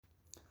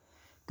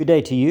Good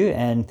day to you,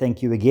 and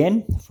thank you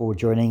again for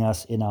joining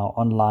us in our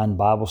online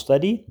Bible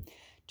study.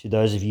 To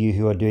those of you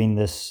who are doing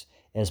this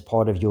as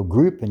part of your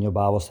group and your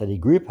Bible study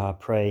group, I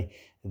pray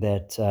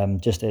that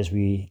just as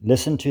we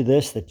listen to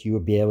this, that you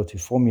will be able to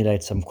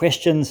formulate some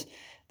questions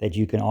that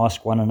you can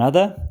ask one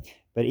another.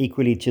 But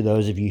equally to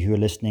those of you who are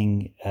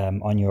listening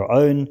on your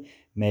own,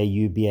 may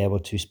you be able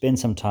to spend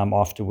some time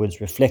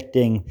afterwards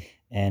reflecting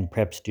and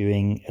perhaps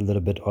doing a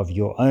little bit of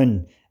your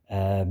own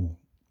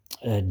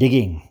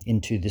digging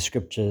into the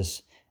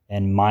scriptures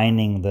and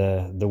mining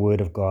the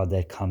word of God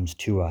that comes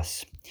to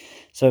us.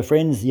 So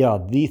friends,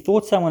 the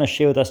thoughts I want to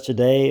share with us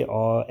today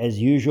are, as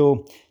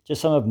usual, just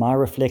some of my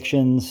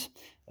reflections,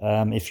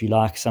 if you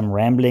like, some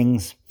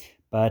ramblings,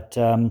 but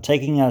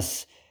taking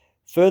us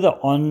further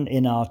on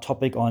in our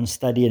topic on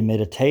study and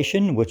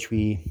meditation, which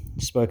we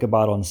spoke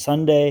about on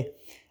Sunday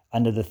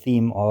under the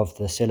theme of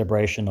the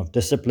celebration of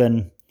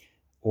discipline,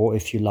 or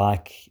if you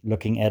like,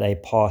 looking at a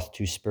path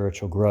to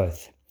spiritual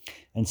growth.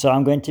 And so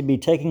I'm going to be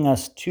taking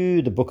us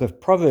to the book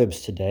of Proverbs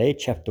today,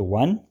 chapter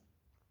 1,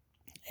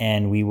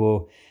 and we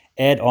will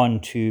add on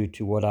to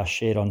what I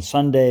shared on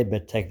Sunday,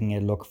 but taking a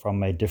look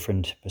from a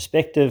different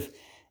perspective.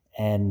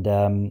 And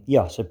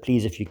so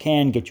please, if you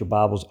can, get your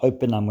Bibles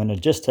open. I'm going to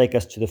just take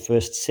us to the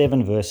first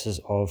 7 verses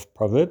of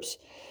Proverbs,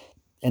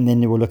 and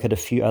then we'll look at a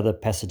few other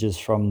passages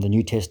from the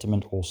New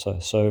Testament also.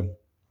 So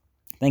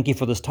thank you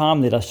for this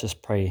time. Let us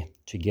just pray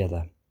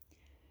together.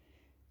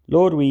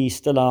 Lord, we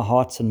still our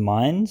hearts and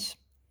minds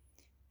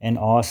and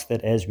ask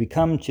that as we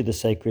come to the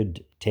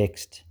sacred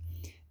text,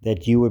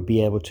 that you would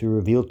be able to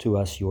reveal to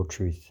us your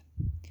truth.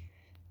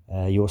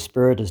 Your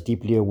Spirit is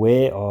deeply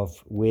aware of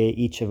where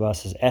each of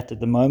us is at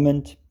the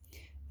moment,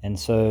 and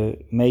so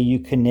may you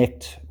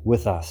connect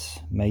with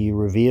us. May you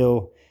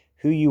reveal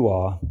who you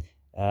are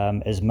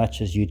as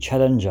much as you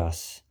challenge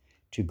us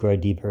to grow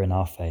deeper in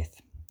our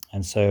faith.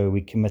 And so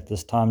we commit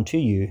this time to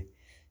you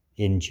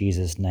in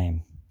Jesus'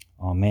 name.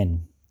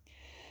 Amen.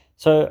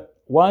 So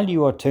while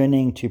you are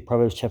turning to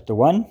Proverbs chapter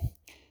 1,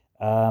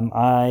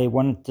 I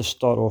wanted to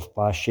start off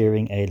by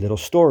sharing a little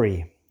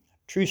story,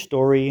 true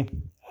story.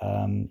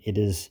 It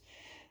is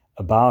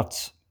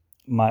about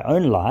my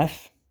own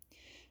life.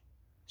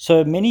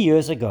 So many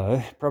years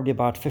ago, probably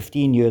about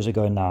 15 years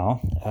ago now,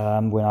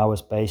 when I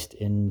was based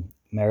in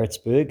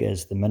Maritzburg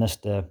as the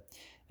minister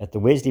at the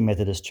Wesley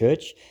Methodist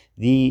Church,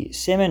 the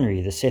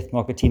seminary, the Seth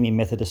Makotimi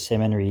Methodist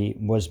Seminary,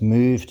 was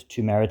moved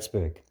to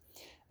Maritzburg.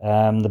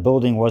 The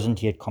building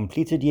wasn't yet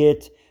completed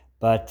yet,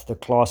 but the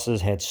classes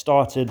had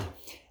started.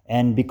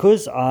 And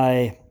because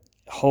I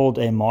hold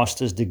a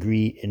master's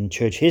degree in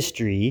church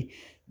history,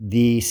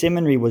 the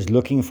seminary was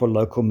looking for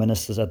local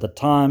ministers at the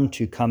time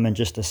to come and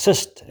just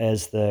assist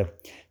as the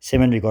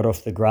seminary got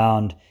off the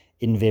ground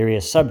in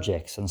various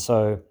subjects. And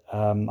so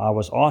I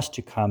was asked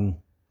to come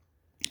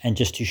and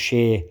just to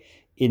share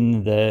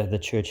in the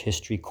church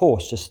history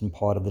course, just in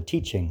part of the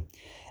teaching.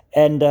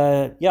 And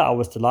I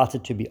was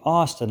delighted to be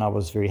asked, and I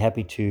was very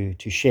happy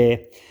to share.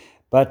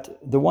 But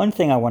the one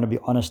thing I want to be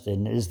honest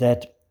in is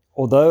that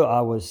although I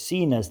was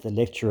seen as the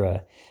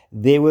lecturer,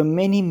 there were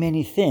many,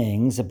 many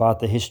things about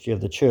the history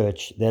of the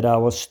church that I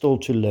was still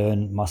to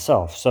learn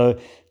myself. So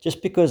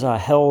just because I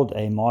held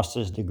a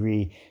master's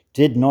degree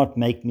did not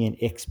make me an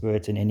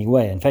expert in any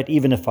way. In fact,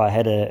 even if I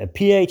had a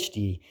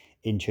PhD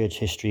in church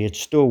history, it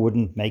still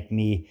wouldn't make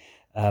me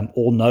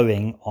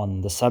all-knowing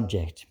on the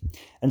subject.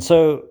 And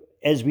so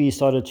as we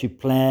started to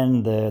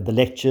plan the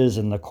lectures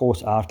and the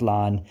course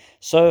outline,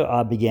 so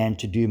I began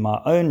to do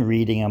my own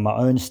reading and my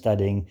own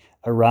studying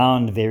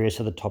around various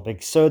other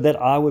topics so that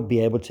I would be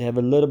able to have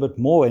a little bit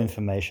more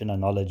information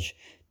and knowledge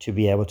to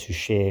be able to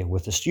share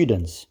with the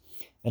students.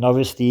 And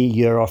obviously,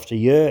 year after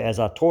year, as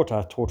I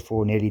taught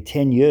for nearly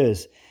 10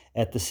 years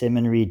at the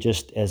seminary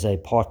just as a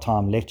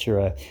part-time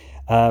lecturer,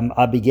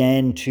 I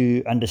began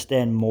to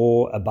understand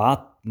more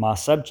about my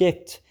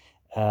subject,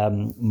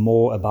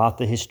 more about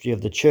the history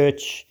of the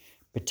church.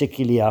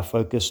 Particularly, I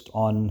focused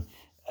on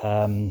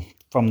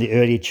from the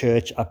early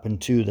church up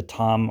into the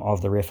time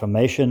of the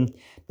Reformation.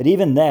 But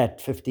even that,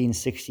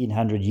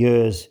 1600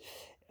 years,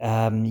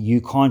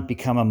 you can't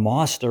become a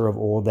master of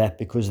all that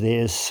because there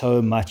is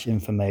so much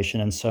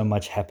information and so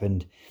much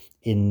happened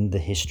in the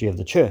history of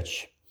the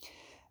church.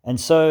 And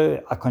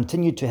so I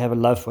continued to have a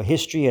love for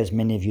history, as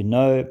many of you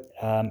know,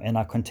 and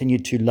I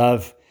continued to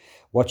love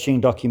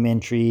watching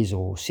documentaries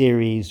or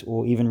series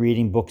or even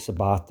reading books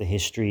about the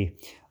history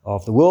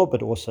of the world,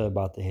 but also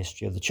about the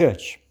history of the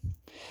church.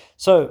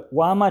 So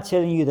why am I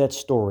telling you that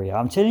story?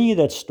 I'm telling you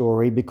that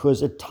story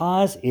because it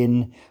ties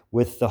in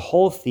with the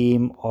whole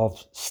theme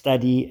of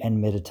study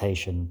and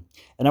meditation.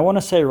 And I want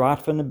to say right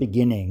from the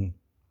beginning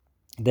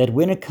that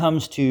when it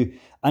comes to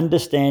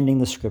understanding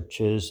the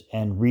scriptures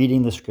and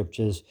reading the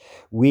scriptures,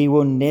 we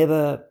will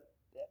never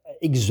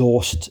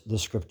exhaust the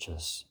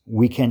scriptures.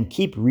 We can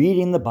keep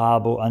reading the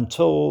Bible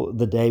until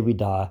the day we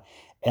die,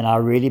 and I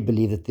really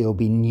believe that there will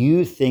be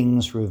new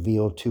things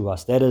revealed to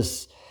us. That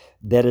is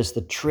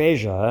the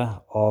treasure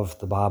of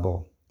the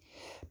Bible.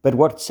 But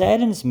what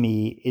saddens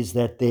me is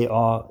that there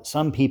are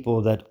some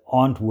people that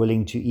aren't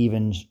willing to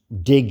even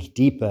dig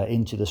deeper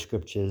into the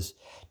scriptures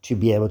to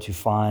be able to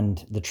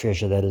find the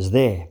treasure that is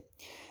there.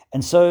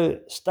 And so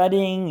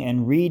studying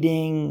and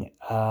reading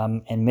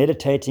and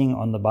meditating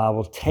on the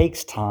Bible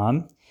takes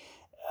time.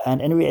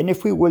 And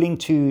if we're willing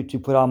to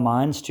put our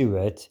minds to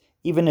it,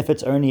 even if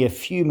it's only a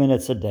few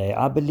minutes a day,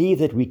 I believe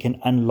that we can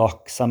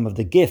unlock some of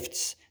the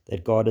gifts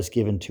that God has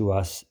given to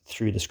us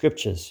through the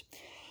scriptures.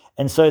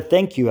 And so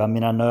thank you. I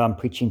mean, I know I'm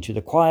preaching to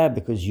the choir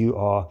because you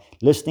are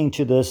listening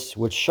to this,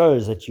 which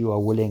shows that you are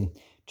willing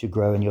to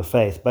grow in your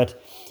faith.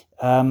 But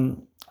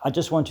I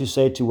just want to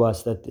say to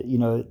us that,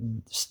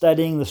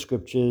 studying the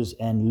scriptures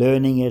and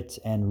learning it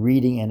and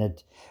reading in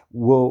it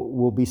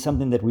will be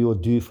something that we will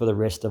do for the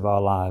rest of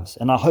our lives.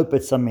 And I hope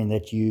it's something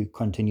that you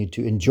continue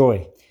to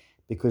enjoy,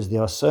 because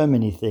there are so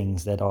many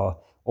things that are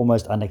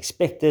almost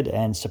unexpected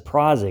and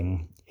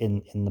surprising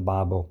in the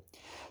Bible.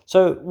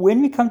 So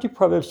when we come to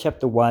Proverbs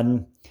chapter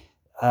 1,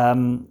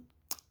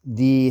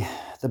 the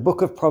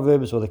book of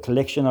Proverbs, or the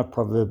collection of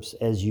Proverbs,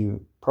 as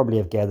you probably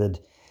have gathered,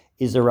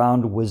 is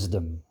around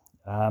wisdom.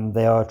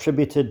 They are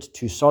attributed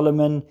to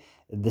Solomon.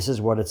 This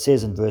is what it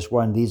says in verse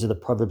 1. These are the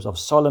Proverbs of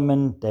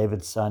Solomon,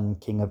 David's son,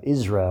 king of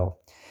Israel.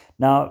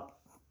 Now,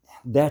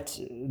 that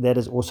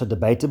is also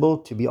debatable,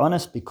 to be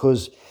honest,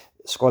 because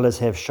scholars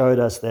have showed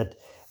us that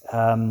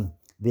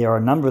there are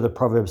a number of the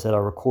Proverbs that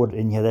are recorded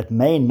in here that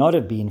may not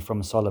have been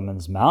from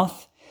Solomon's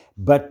mouth,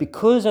 but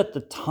because at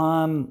the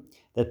time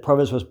that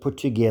Proverbs was put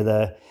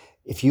together,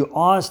 if you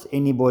asked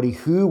anybody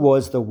who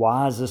was the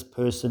wisest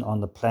person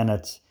on the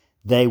planet,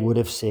 they would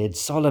have said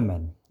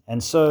Solomon.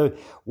 And so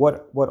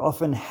what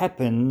often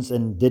happens,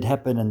 and did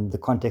happen in the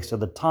context of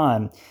the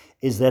time,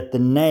 is that the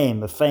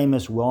name, a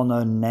famous,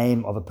 well-known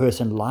name of a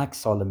person like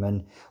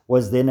Solomon,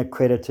 was then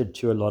accredited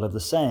to a lot of the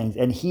sayings.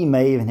 And he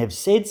may even have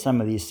said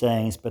some of these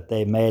sayings, but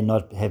they may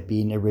not have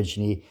been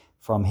originally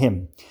from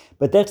him.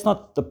 But that's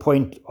not the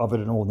point of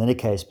it at all in any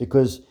case,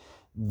 because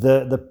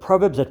the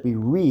Proverbs that we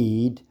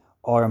read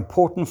are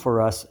important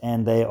for us,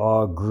 and they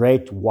are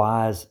great,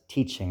 wise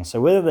teaching.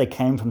 So whether they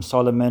came from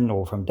Solomon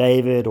or from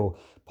David or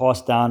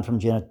passed down from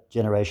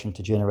generation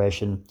to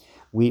generation,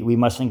 we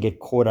mustn't get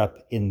caught up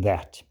in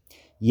that.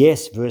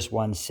 Yes, verse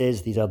 1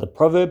 says these are the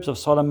Proverbs of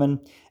Solomon,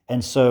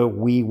 and so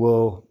we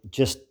will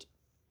just,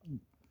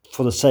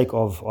 for the sake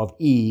of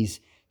ease,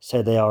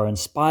 say they are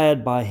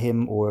inspired by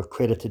him or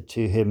accredited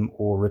to him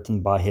or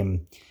written by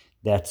him.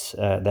 That's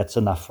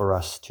enough for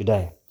us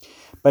today.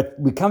 But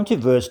we come to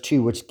verse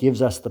 2, which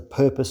gives us the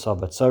purpose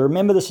of it. So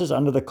remember, this is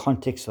under the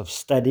context of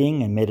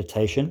studying and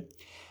meditation.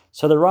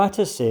 So the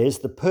writer says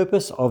the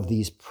purpose of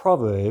these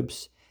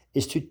proverbs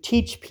is to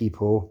teach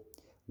people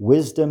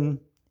wisdom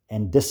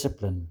and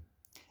discipline,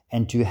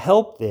 and to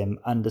help them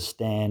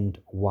understand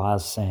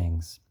wise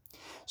sayings.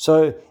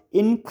 So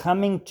in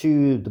coming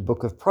to the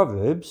book of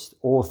Proverbs,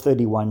 all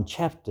 31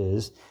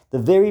 chapters, the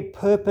very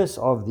purpose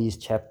of these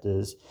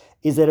chapters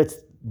is that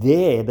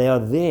they are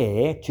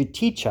there to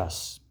teach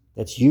us,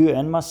 that's you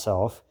and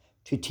myself,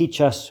 to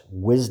teach us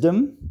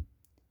wisdom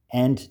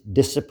and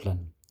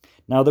discipline.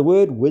 Now, the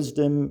word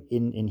wisdom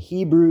in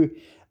Hebrew,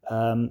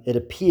 it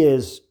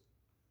appears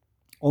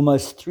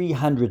almost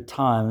 300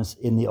 times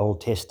in the Old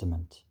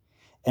Testament.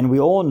 And we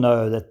all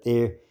know that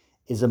there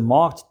is a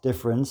marked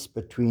difference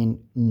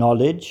between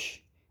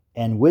knowledge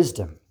and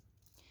wisdom.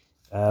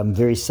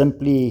 Very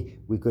simply,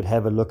 we could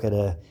have a look at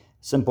a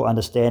simple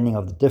understanding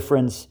of the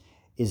difference.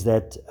 Is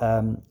that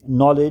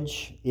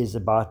knowledge is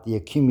about the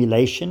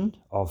accumulation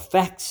of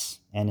facts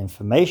and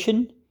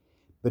information,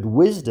 but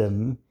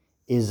wisdom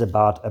is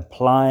about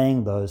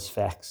applying those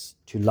facts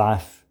to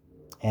life,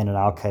 and in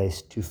our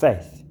case, to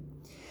faith.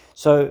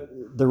 So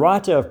the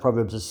writer of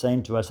Proverbs is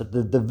saying to us that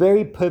the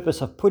very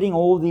purpose of putting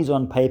all these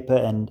on paper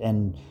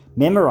and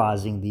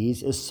memorizing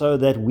these is so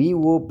that we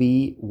will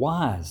be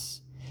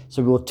wise.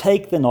 So we will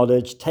take the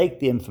knowledge, take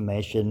the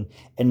information,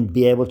 and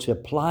be able to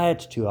apply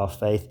it to our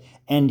faith.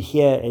 And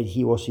here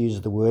he also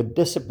uses the word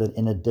discipline,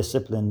 in a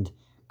disciplined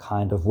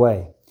kind of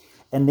way.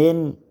 And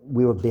then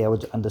we will be able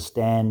to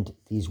understand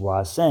these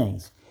wise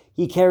sayings.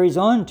 He carries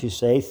on to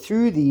say,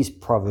 through these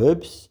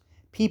proverbs,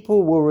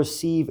 people will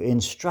receive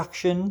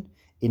instruction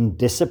in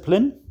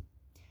discipline,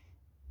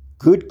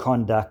 good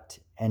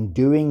conduct, and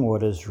doing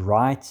what is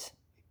right,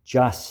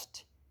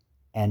 just,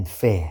 and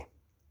fair.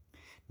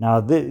 Now,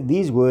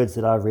 these words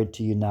that I've read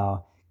to you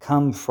now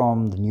come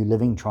from the New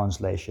Living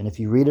Translation. If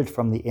you read it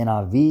from the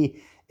NIV,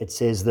 it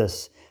says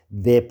this: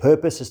 their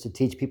purpose is to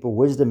teach people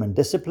wisdom and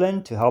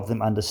discipline, to help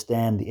them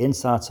understand the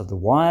insights of the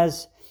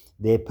wise.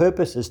 Their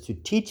purpose is to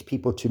teach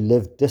people to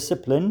live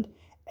disciplined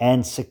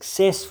and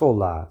successful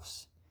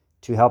lives,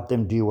 to help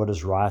them do what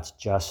is right,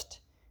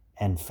 just,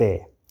 and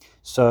fair.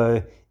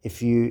 So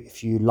if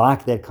you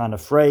like that kind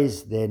of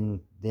phrase, then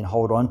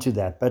hold on to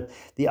that. But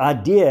the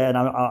idea, and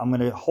I'm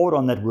going to hold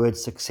on that word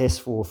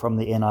successful from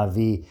the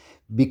NIV,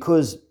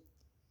 because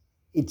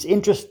it's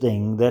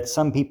interesting that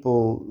some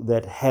people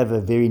that have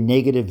a very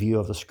negative view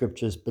of the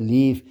scriptures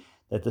believe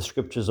that the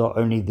scriptures are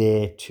only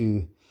there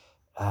to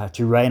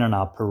rain on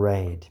our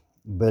parade.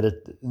 but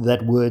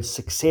that word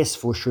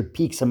successful should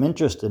pique some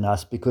interest in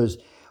us, because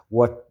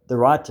what the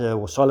writer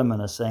or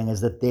Solomon is saying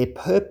is that their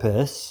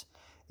purpose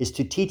is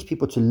to teach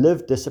people to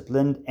live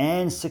disciplined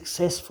and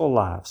successful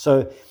lives.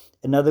 So,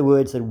 in other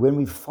words, that when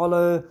we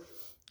follow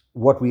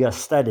what we are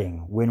studying,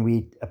 when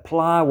we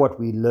apply what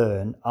we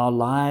learn, our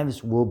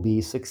lives will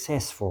be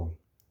successful.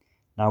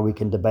 Now, we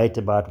can debate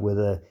about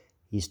whether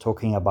he's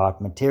talking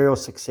about material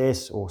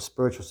success or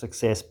spiritual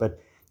success, but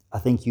I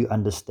think you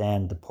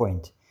understand the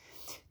point.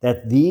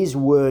 That these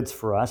words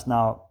for us,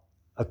 now,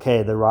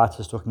 okay, the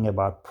writer's talking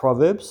about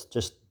Proverbs,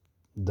 just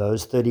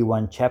those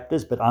 31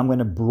 chapters, but I'm going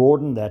to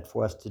broaden that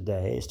for us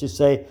today, is to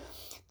say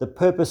the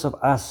purpose of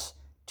us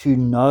to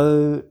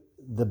know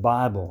the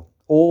Bible,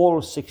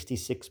 all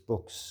 66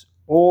 books,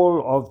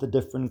 all of the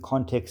different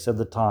contexts of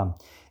the time,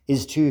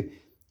 is to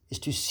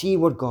see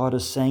what God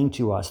is saying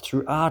to us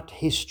throughout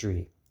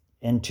history,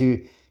 and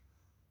to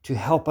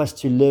help us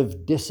to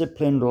live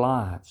disciplined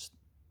lives.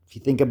 If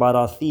you think about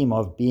our theme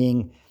of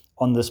being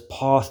on this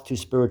path to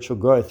spiritual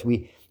growth,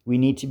 we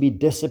need to be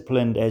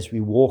disciplined as we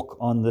walk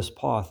on this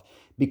path,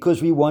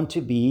 because we want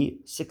to be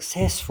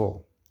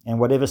successful. And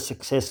whatever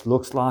success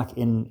looks like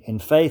in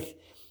faith,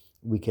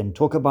 we can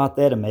talk about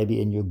that, and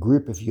maybe in your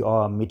group, if you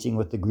are meeting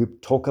with the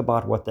group, talk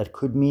about what that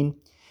could mean.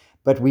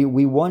 But we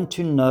want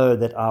to know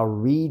that our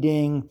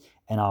reading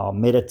and our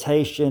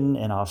meditation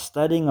and our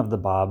studying of the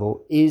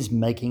Bible is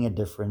making a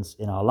difference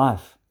in our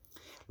life.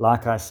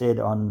 Like I said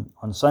on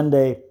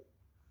Sunday,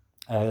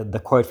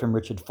 the quote from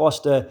Richard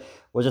Foster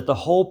was that the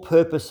whole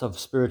purpose of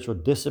spiritual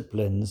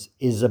disciplines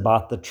is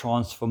about the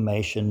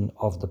transformation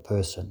of the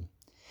person.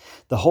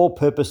 The whole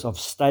purpose of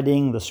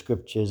studying the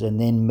scriptures and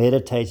then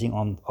meditating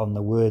on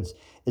the words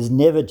is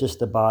never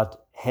just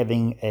about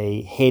having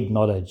a head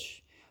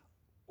knowledge,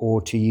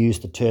 or to use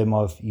the term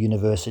of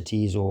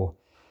universities or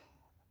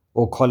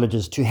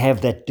colleges, to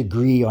have that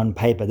degree on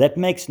paper. That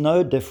makes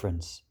no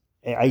difference.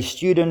 A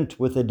student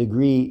with a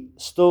degree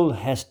still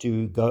has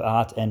to go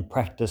out and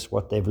practice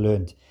what they've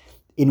learned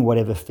in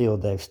whatever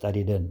field they've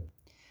studied in.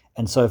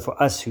 And so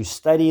for us who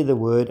study the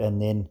word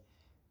and then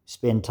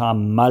spend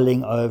time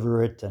mulling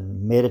over it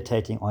and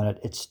meditating on it,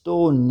 it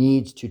still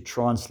needs to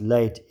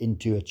translate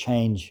into a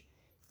change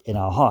in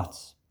our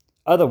hearts.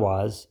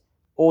 Otherwise,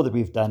 all that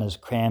we've done is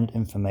crammed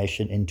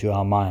information into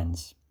our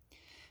minds.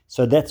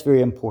 So that's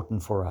very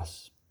important for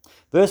us.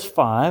 Verse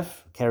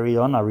 5, carry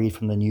on, I read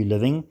from the New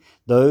Living.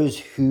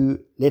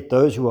 Let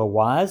those who are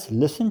wise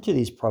listen to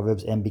these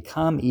proverbs and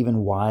become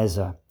even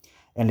wiser.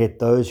 And let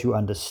those who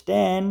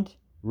understand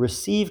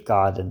receive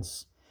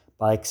guidance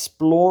by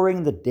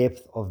exploring the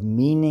depth of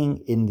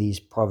meaning in these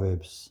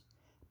proverbs,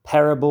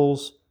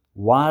 parables,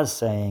 wise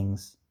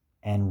sayings,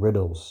 and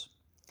riddles.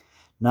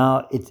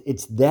 Now,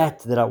 it's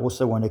that I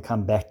also want to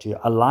come back to.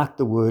 I like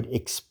the word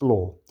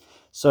explore.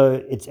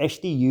 So it's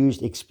actually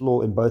used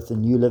explore in both the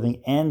New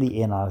Living and the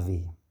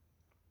NIV.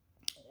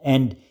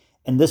 And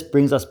this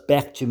brings us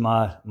back to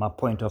my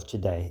point of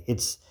today.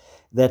 It's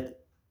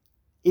that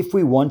if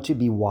we want to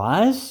be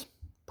wise,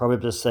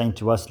 Proverbs is saying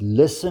to us,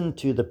 listen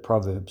to the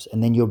Proverbs,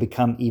 and then you'll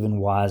become even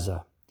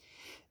wiser.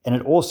 And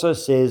it also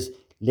says,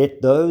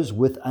 let those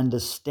with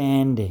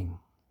understanding.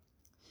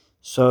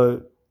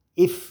 So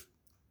if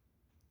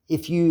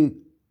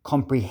you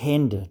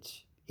comprehend it,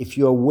 if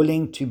you are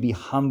willing to be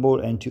humble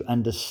and to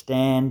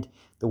understand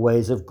the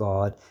ways of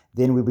God,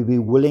 then we will be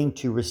willing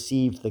to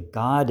receive the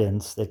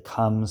guidance that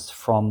comes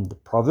from the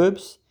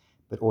Proverbs,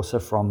 but also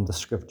from the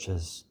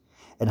Scriptures.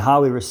 And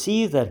how we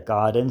receive that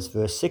guidance,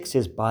 verse 6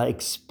 says, by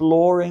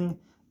exploring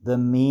the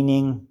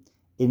meaning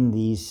in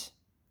these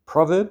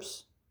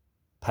proverbs,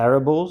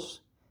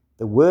 parables,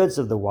 the words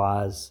of the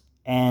wise,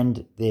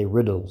 and their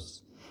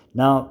riddles.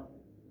 Now,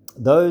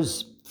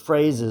 those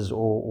phrases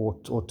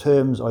or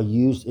terms are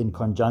used in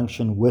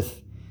conjunction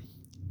with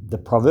the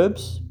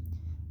proverbs,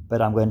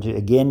 but I'm going to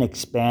again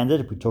expand it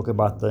if we talk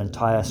about the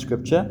entire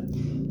scripture.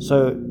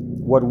 So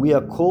what we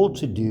are called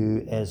to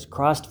do as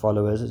Christ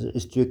followers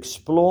is to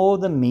explore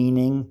the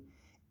meaning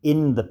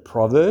in the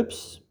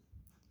Proverbs,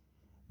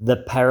 the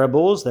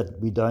parables that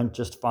we don't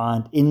just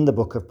find in the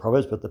book of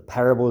Proverbs, but the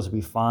parables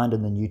we find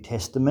in the New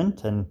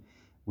Testament. And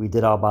we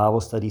did our Bible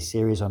study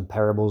series on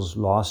parables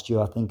last year,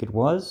 I think it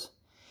was.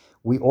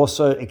 We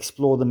also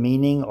explore the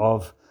meaning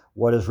of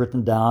what is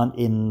written down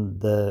in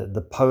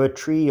the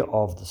poetry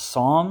of the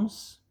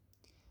Psalms,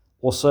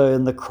 also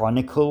in the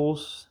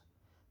Chronicles,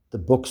 the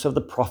books of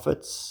the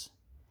prophets,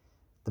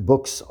 the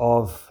books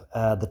of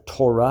the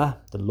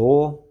Torah, the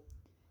law,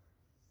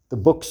 the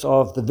books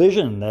of the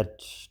vision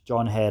that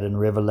John had in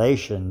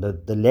Revelation,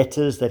 the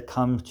letters that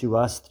come to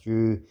us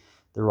through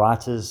the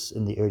writers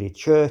in the early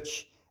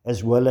church,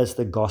 as well as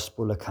the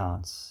gospel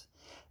accounts.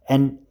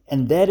 And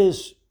that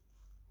is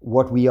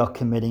what we are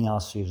committing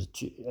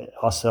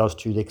ourselves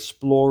to,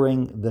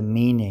 exploring the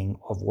meaning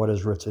of what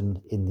is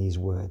written in these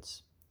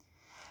words.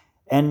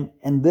 And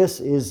this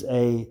is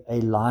a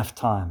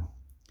lifetime.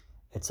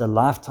 It's a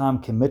lifetime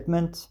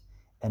commitment,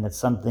 and it's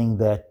something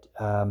that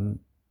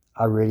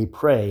I really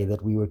pray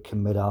that we would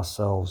commit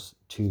ourselves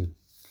to.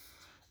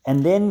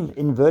 And then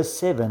in verse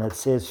 7, it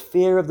says,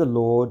 "Fear of the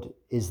Lord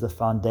is the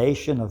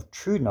foundation of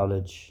true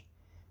knowledge,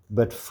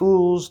 but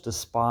fools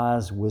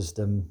despise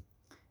wisdom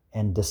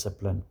and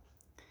discipline."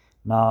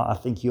 Now, I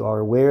think you are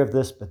aware of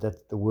this, but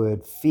that the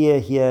word fear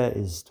here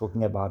is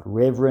talking about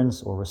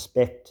reverence or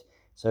respect.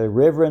 So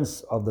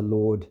reverence of the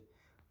Lord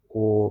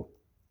or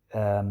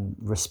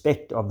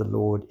respect of the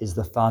Lord is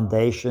the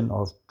foundation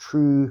of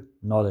true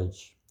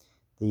knowledge.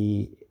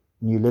 The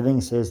New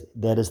Living says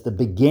that is the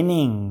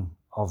beginning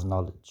of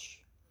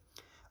knowledge.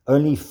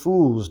 Only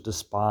fools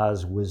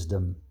despise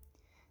wisdom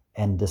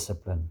and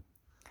discipline.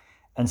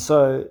 And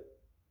so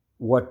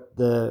what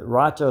the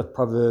writer of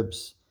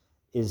Proverbs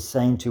is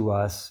saying to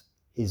us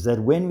is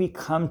that when we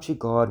come to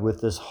God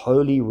with this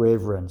holy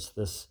reverence,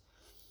 this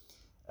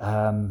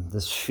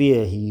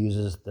fear, he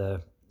uses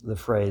the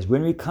phrase,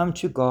 when we come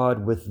to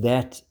God with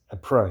that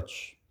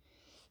approach,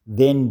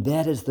 then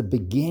that is the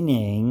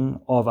beginning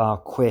of our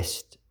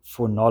quest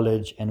for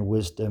knowledge and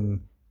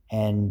wisdom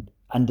and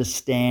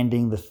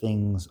understanding the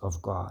things of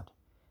God.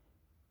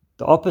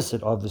 The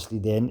opposite, obviously,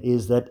 then,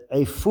 is that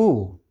a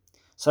fool,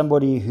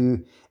 somebody who,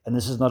 and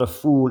this is not a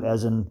fool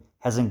as in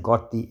hasn't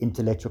got the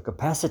intellectual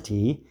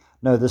capacity.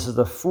 No, this is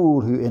a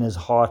fool who in his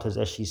heart is,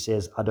 as she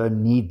says, I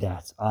don't need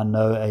that. I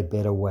know a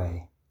better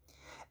way.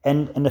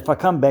 And if I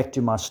come back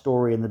to my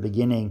story in the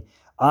beginning,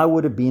 I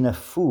would have been a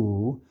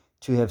fool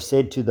to have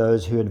said to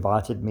those who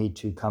invited me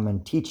to come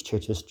and teach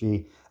church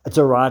history, "It's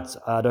all right,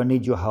 I don't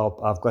need your help.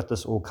 I've got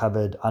this all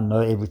covered. I know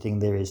everything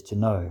there is to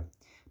know."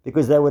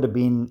 Because that would have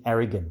been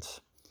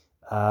arrogant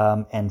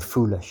and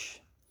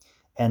foolish.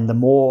 And the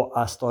more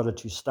I started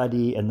to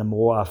study and the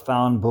more I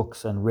found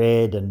books and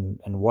read and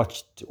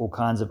watched all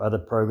kinds of other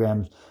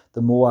programs,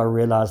 the more I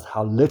realized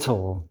how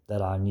little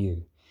that I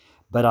knew.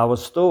 But I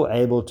was still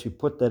able to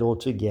put that all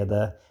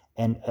together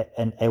and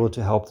able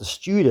to help the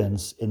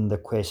students in the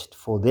quest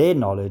for their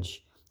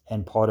knowledge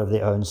and part of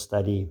their own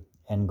study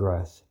and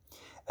growth.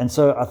 And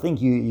so I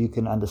think you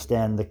can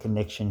understand the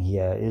connection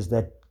here is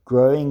that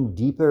growing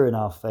deeper in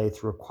our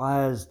faith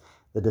requires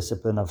the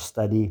discipline of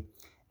study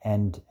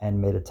and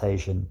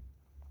meditation.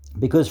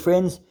 Because,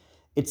 friends,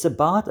 it's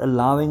about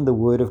allowing the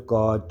Word of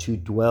God to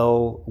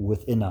dwell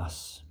within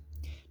us.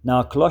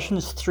 Now,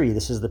 Colossians 3,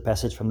 this is the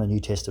passage from the New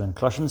Testament,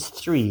 Colossians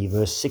 3,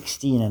 verse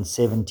 16 and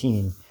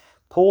 17,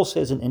 Paul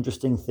says an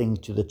interesting thing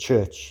to the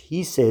church.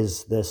 He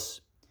says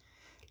this,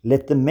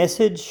 "Let the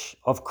message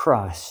of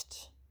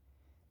Christ,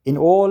 in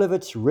all of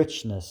its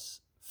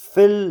richness,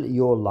 fill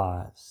your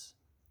lives.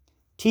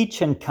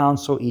 Teach and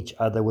counsel each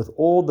other with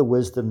all the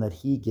wisdom that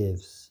he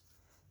gives.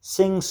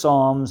 Sing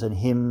psalms and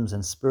hymns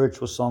and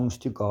spiritual songs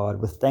to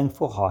God with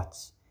thankful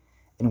hearts.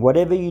 And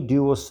whatever you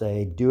do or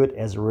say, do it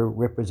as a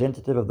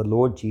representative of the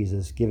Lord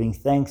Jesus, giving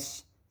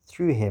thanks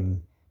through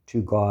him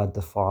to God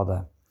the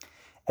Father."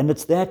 And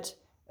it's that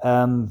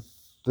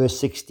verse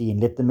 16,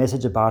 let the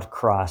message about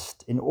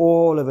Christ in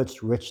all of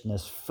its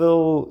richness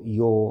fill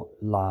your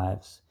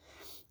lives.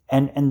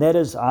 And that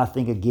is, I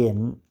think,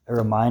 again, a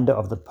reminder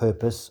of the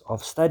purpose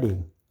of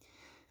study.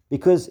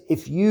 Because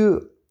if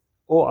you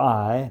or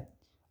I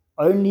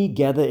only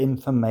gather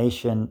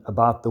information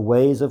about the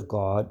ways of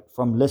God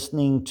from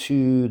listening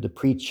to the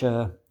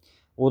preacher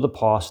or the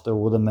pastor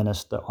or the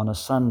minister on a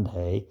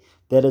Sunday,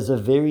 that is a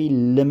very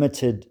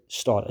limited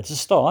start. It's a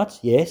start,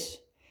 yes,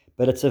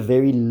 but it's a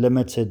very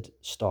limited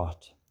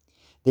start.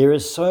 There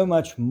is so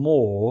much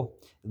more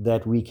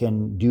that we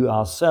can do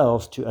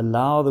ourselves to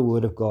allow the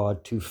Word of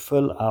God to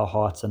fill our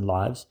hearts and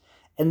lives,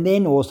 and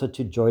then also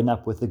to join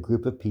up with a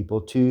group of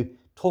people to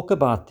talk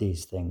about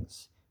these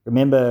things.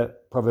 Remember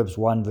Proverbs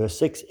 1 verse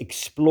 6,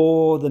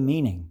 explore the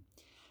meaning.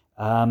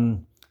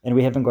 And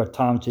we haven't got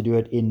time to do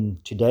it in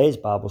today's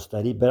Bible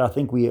study, but I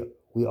think we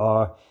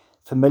are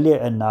familiar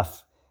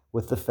enough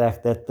with the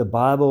fact that the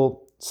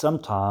Bible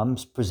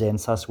sometimes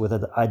presents us with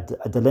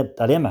a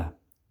dilemma,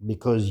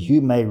 because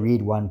you may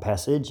read one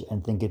passage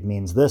and think it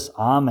means this,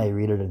 I may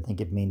read it and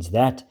think it means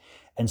that,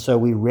 and so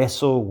we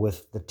wrestle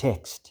with the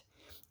text.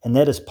 And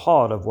that is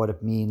part of what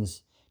it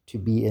means to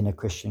be in a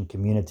Christian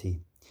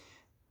community.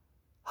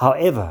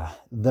 However,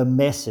 the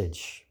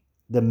message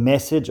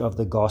of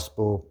the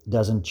gospel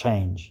doesn't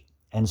change.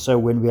 And so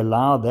when we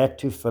allow that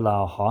to fill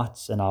our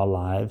hearts and our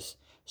lives,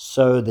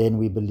 so then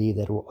we believe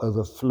that will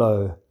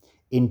overflow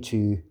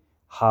into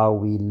how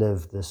we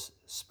live this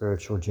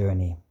spiritual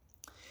journey.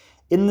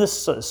 In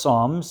this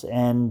Psalms,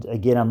 and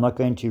again, I'm not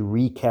going to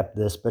recap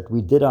this, but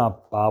we did our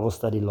Bible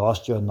study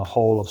last year on the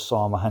whole of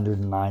Psalm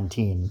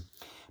 119.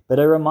 But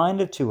a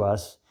reminder to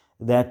us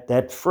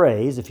that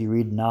phrase, if you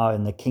read now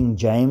in the King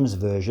James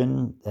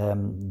Version,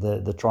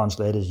 the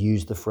translators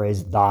use the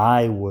phrase,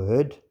 thy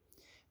word.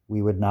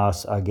 We would now,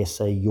 I guess,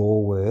 say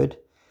your word.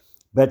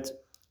 But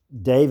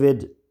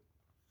David,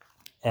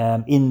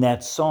 in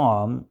that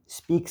psalm,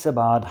 speaks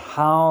about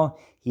how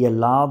he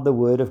allowed the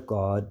word of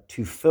God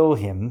to fill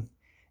him,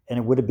 and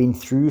it would have been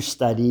through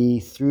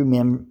study, through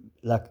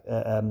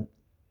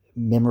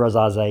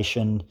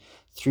memorization,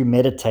 through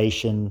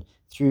meditation,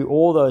 through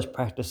all those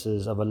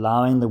practices of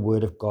allowing the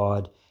Word of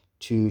God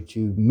to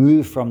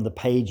move from the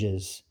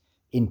pages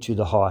into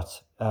the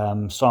heart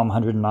Psalm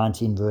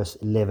 119 verse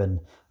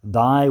 11,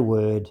 thy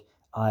word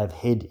I have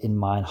hid in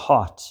mine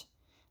heart,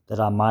 that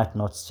I might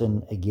not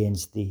sin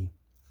against thee.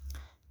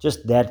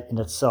 Just that in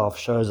itself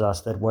shows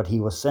us that what he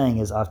was saying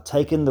is, I've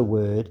taken the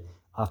word,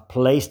 I've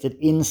placed it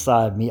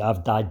inside me,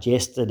 I've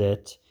digested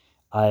it,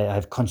 I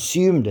have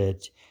consumed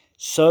it,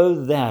 so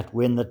that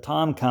when the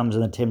time comes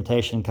and the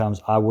temptation comes,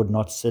 I would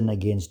not sin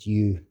against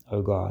you,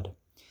 O God.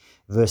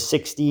 Verse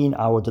 16,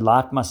 I will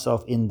delight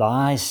myself in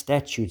thy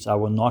statutes, I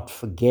will not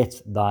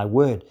forget thy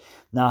word.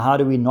 Now, how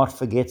do we not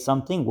forget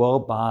something? Well,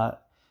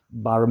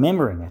 by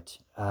remembering it,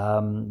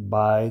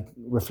 by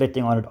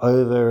reflecting on it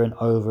over and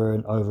over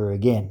and over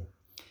again.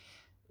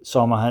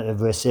 Psalm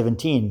verse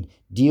 17,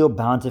 deal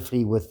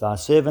bountifully with thy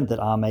servant,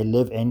 that I may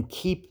live and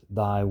keep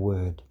thy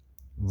word.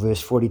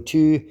 Verse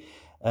 42,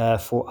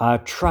 for I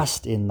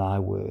trust in thy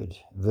word.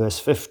 Verse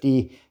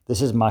 50,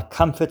 this is my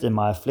comfort in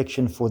my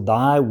affliction, for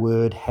thy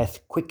word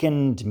hath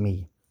quickened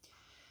me.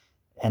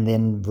 And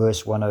then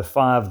verse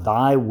 105,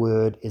 thy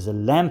word is a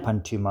lamp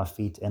unto my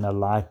feet and a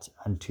light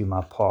unto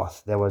my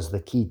path. That was the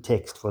key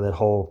text for that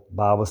whole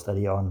Bible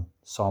study on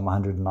Psalm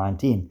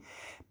 119.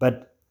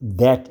 But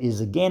that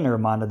is again a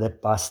reminder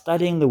that by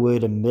studying the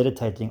word and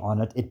meditating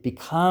on it, it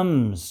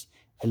becomes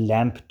a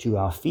lamp to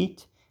our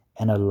feet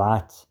and a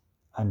light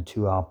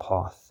unto our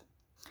path.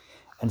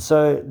 And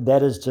so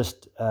that is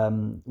just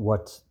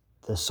what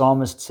the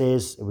psalmist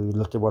says. We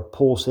looked at what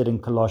Paul said in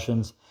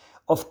Colossians.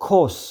 Of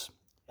course,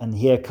 and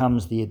here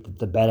comes the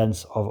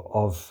balance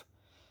of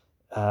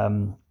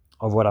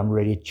what I'm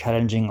really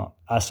challenging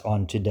us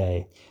on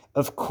today.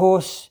 Of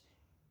course,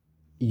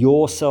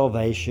 your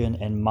salvation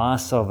and my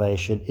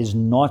salvation is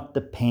not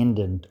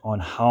dependent on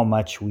how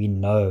much we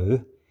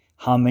know,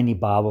 how many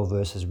Bible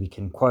verses we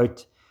can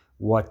quote,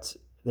 what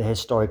the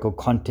historical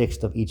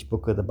context of each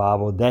book of the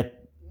Bible.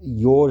 That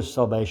your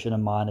salvation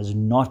and mine is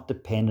not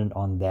dependent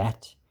on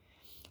that.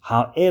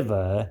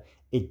 However,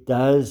 it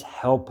does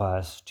help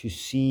us to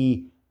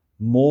see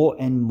more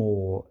and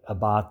more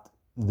about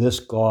this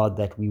God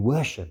that we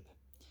worship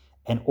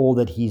and all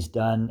that he's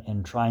done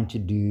and trying to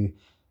do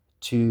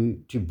to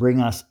bring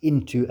us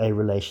into a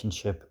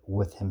relationship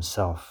with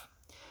himself.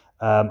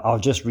 I'll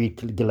just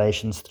read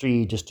Galatians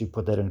 3 just to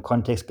put that in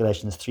context.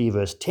 Galatians 3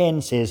 verse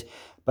 10 says,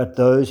 but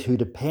those who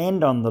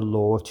depend on the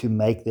law to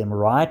make them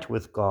right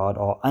with God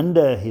are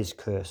under his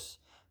curse.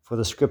 For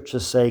the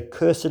scriptures say,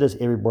 cursed is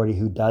everybody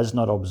who does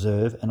not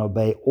observe and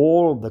obey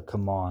all the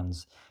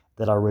commands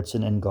that are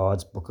written in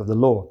God's book of the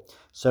law.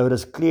 So it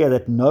is clear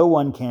that no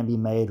one can be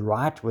made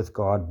right with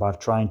God by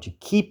trying to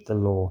keep the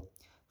law.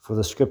 For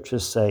the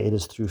scriptures say it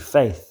is through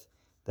faith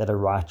that a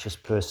righteous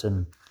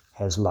person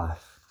has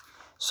life.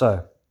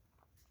 So,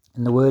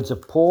 in the words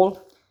of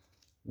Paul,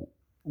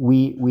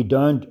 we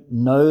don't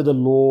know the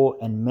law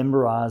and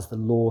memorize the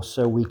law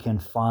so we can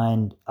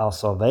find our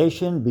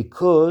salvation,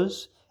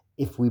 because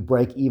if we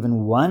break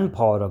even one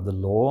part of the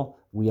law,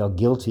 we are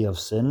guilty of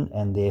sin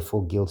and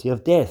therefore guilty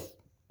of death,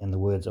 in the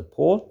words of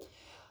Paul.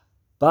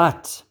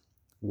 But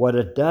what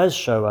it does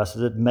show us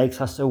is it makes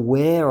us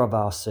aware of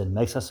our sin,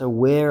 makes us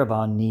aware of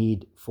our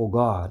need for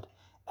God.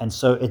 And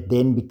so it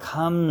then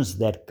becomes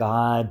that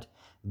guide,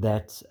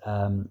 that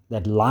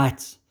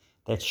light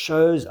that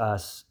shows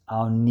us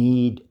our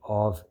need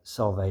of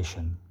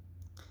salvation.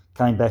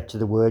 Coming back to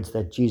the words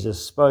that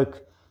Jesus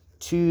spoke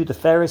to the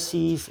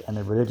Pharisees and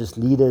the religious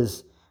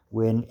leaders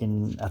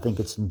when I think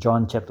it's in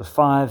John chapter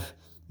 5,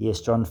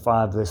 yes, John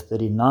 5 verse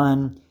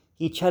 39,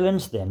 he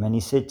challenged them and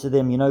he said to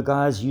them,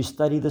 guys, you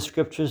study the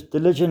scriptures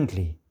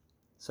diligently.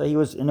 So he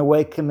was in a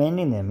way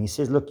commending them. He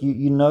says, look,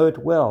 you know it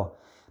well.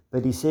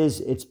 But he says,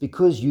 it's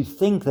because you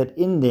think that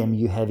in them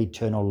you have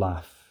eternal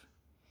life.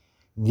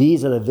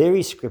 These are the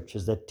very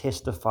scriptures that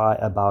testify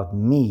about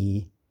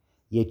me,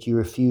 yet you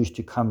refuse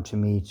to come to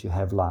me to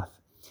have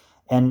life.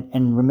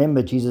 And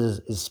remember, Jesus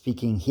is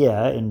speaking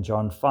here in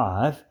John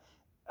 5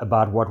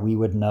 about what we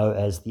would know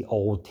as the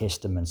Old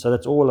Testament. So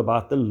that's all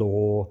about the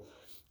law,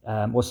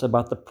 also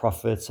about the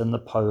prophets and the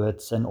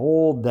poets and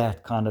all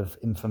that kind of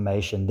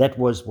information. That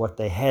was what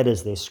they had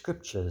as their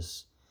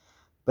scriptures.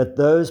 But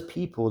those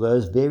people,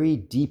 those very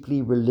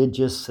deeply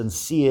religious,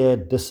 sincere,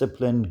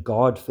 disciplined,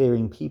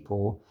 God-fearing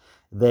people,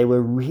 they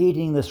were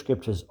reading the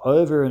scriptures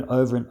over and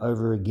over and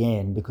over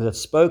again because it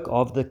spoke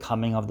of the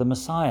coming of the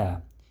Messiah.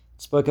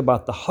 It spoke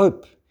about the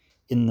hope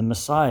in the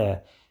Messiah.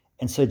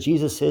 And so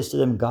Jesus says to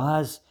them,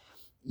 guys,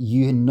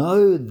 you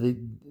know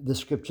the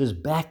scriptures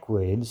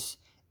backwards,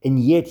 and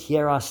yet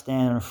here I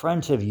stand in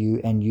front of you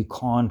and you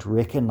can't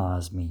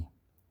recognize me.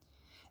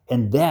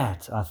 And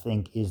that, I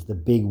think, is the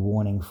big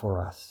warning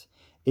for us,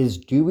 is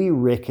do we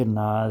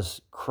recognize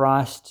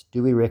Christ?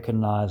 Do we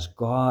recognize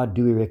God?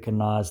 Do we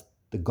recognize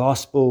the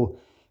gospel?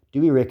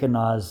 Do we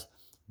recognize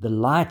the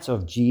light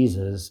of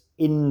Jesus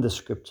in the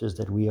scriptures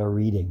that we are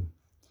reading?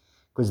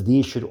 Because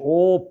these should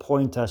all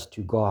point us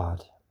to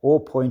God, all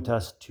point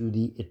us to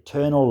the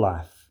eternal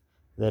life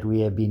that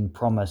we have been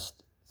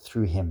promised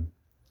through him.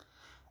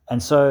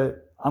 And so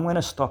I'm going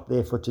to stop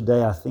there for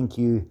today. I think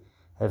you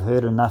have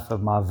heard enough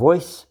of my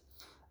voice,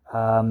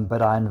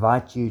 but I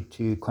invite you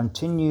to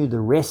continue the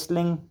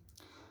wrestling.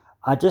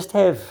 I just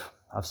have,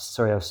 I've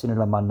seen it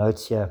on my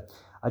notes here.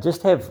 I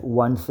just have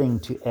one thing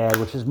to add,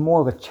 which is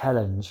more of a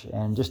challenge.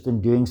 And just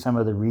in doing some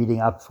of the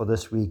reading up for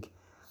this week,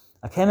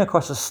 I came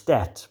across a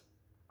stat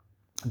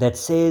that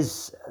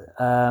says,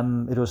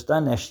 it was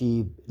done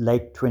actually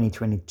late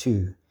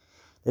 2022,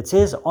 that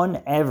says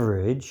on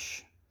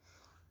average,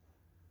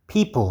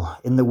 people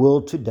in the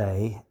world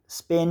today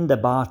spend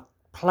about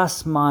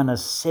plus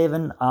minus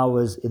 7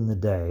 hours in the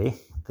day.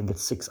 I think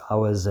it's 6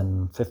 hours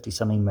and 50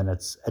 something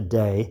minutes a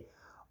day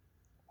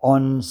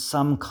on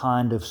some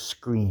kind of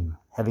screen,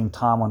 having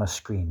time on a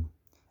screen.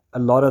 A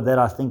lot of that,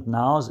 I think,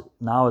 now is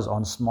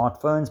on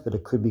smartphones, but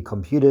it could be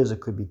computers, it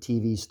could be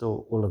TV,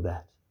 still all of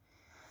that.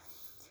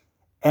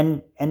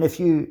 And if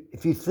you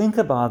think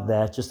about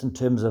that, just in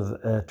terms of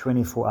a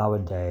 24-hour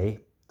day,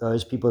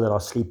 those people that are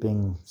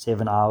sleeping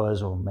 7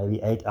 hours or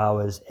maybe 8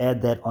 hours,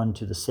 add that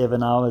onto the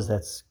 7 hours,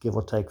 that's give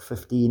or take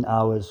 15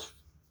 hours,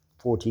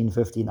 14,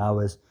 15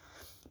 hours,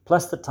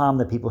 plus the time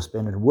that people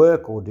spend at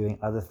work or doing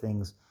other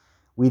things.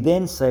 We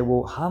then say,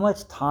 well, how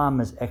much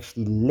time is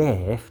actually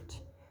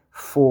left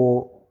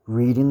for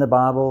reading the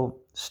Bible,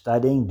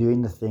 studying,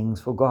 doing the things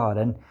for God?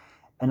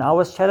 And I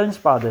was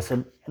challenged by this,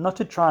 and not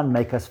to try and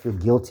make us feel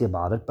guilty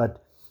about it,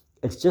 but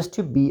it's just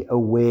to be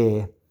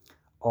aware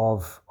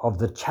of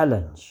the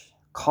challenge.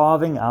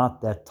 Carving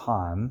out that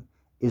time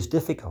is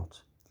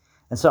difficult.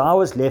 And so I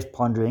was left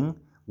pondering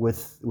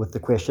with the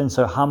question,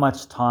 so how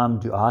much time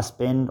do I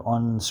spend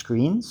on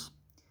screens?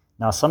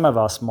 Now, some of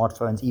our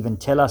smartphones even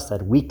tell us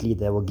that weekly.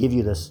 They will give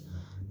you this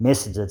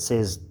message that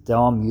says,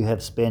 Dom, you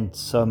have spent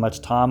so much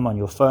time on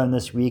your phone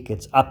this week.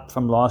 It's up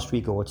from last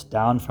week or it's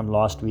down from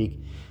last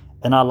week.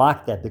 And I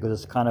like that because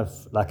it's kind of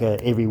like a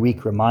every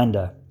week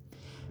reminder.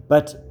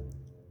 But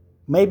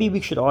maybe we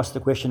should ask the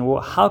question,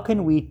 well, how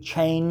can we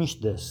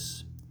change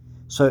this?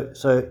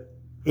 So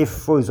if,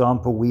 for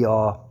example, we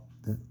are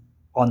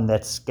on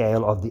that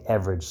scale of the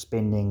average,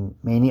 spending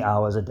many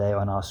hours a day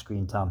on our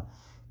screen time,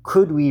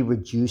 could we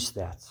reduce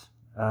that?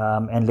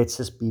 And let's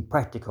just be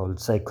practical.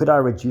 Let's say, could I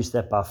reduce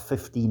that by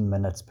 15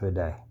 minutes per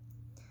day?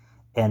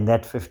 And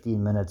that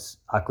 15 minutes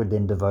I could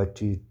then devote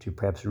to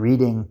perhaps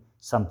reading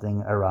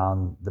something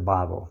around the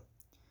Bible.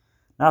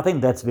 Now, I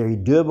think that's very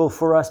doable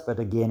for us, but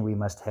again, we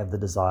must have the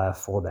desire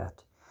for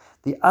that.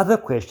 The other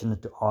question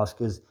to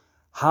ask is,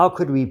 how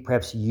could we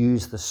perhaps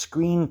use the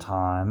screen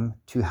time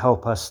to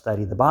help us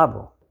study the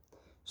Bible?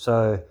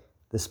 So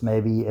this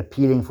may be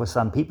appealing for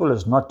some people,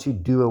 is not to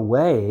do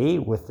away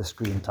with the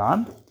screen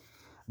time,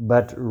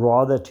 but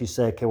rather to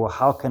say, okay, well,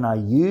 how can I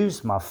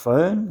use my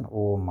phone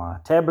or my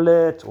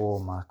tablet or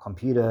my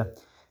computer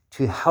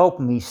to help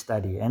me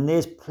study? And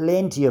there's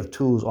plenty of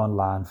tools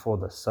online for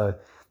this. So,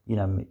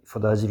 for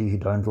those of you who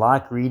don't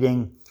like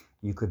reading,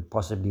 you could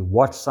possibly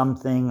watch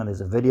something, and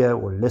there's a video,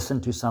 or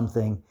listen to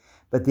something.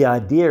 But the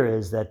idea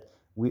is that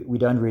we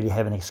don't really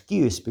have an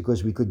excuse,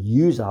 because we could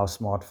use our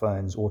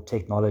smartphones or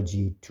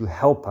technology to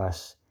help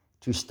us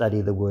to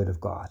study the Word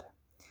of God.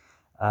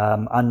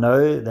 I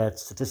know that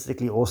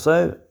statistically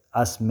also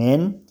us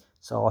men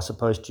are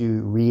supposed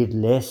to read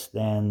less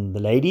than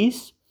the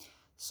ladies.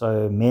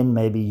 So men,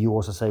 maybe you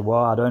also say,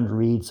 well, I don't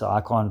read, so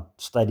I can't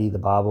study the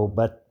Bible.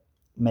 But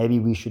maybe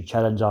we should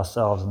challenge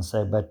ourselves and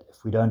say, but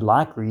if we don't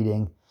like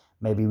reading,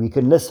 maybe we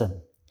can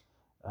listen.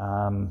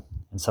 And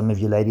some of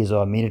you ladies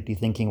are immediately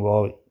thinking,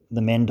 well,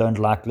 the men don't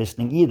like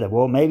listening either.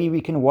 Well, maybe we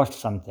can watch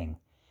something.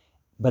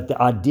 But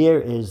the idea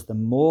is, the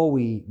more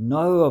we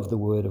know of the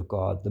Word of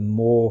God, the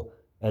more,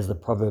 as the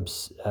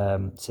Proverbs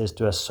says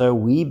to us, so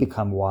we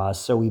become wise,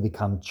 so we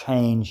become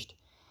changed.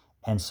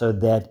 And so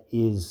that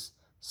is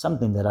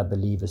something that I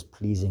believe is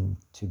pleasing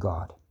to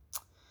God.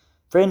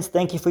 Friends,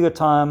 thank you for your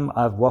time.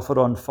 I've waffled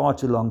on far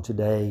too long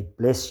today.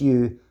 Bless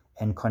you,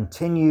 and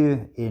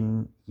continue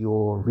in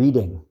your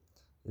reading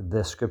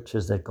the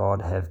scriptures that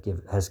God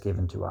has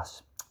given to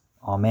us.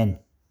 Amen.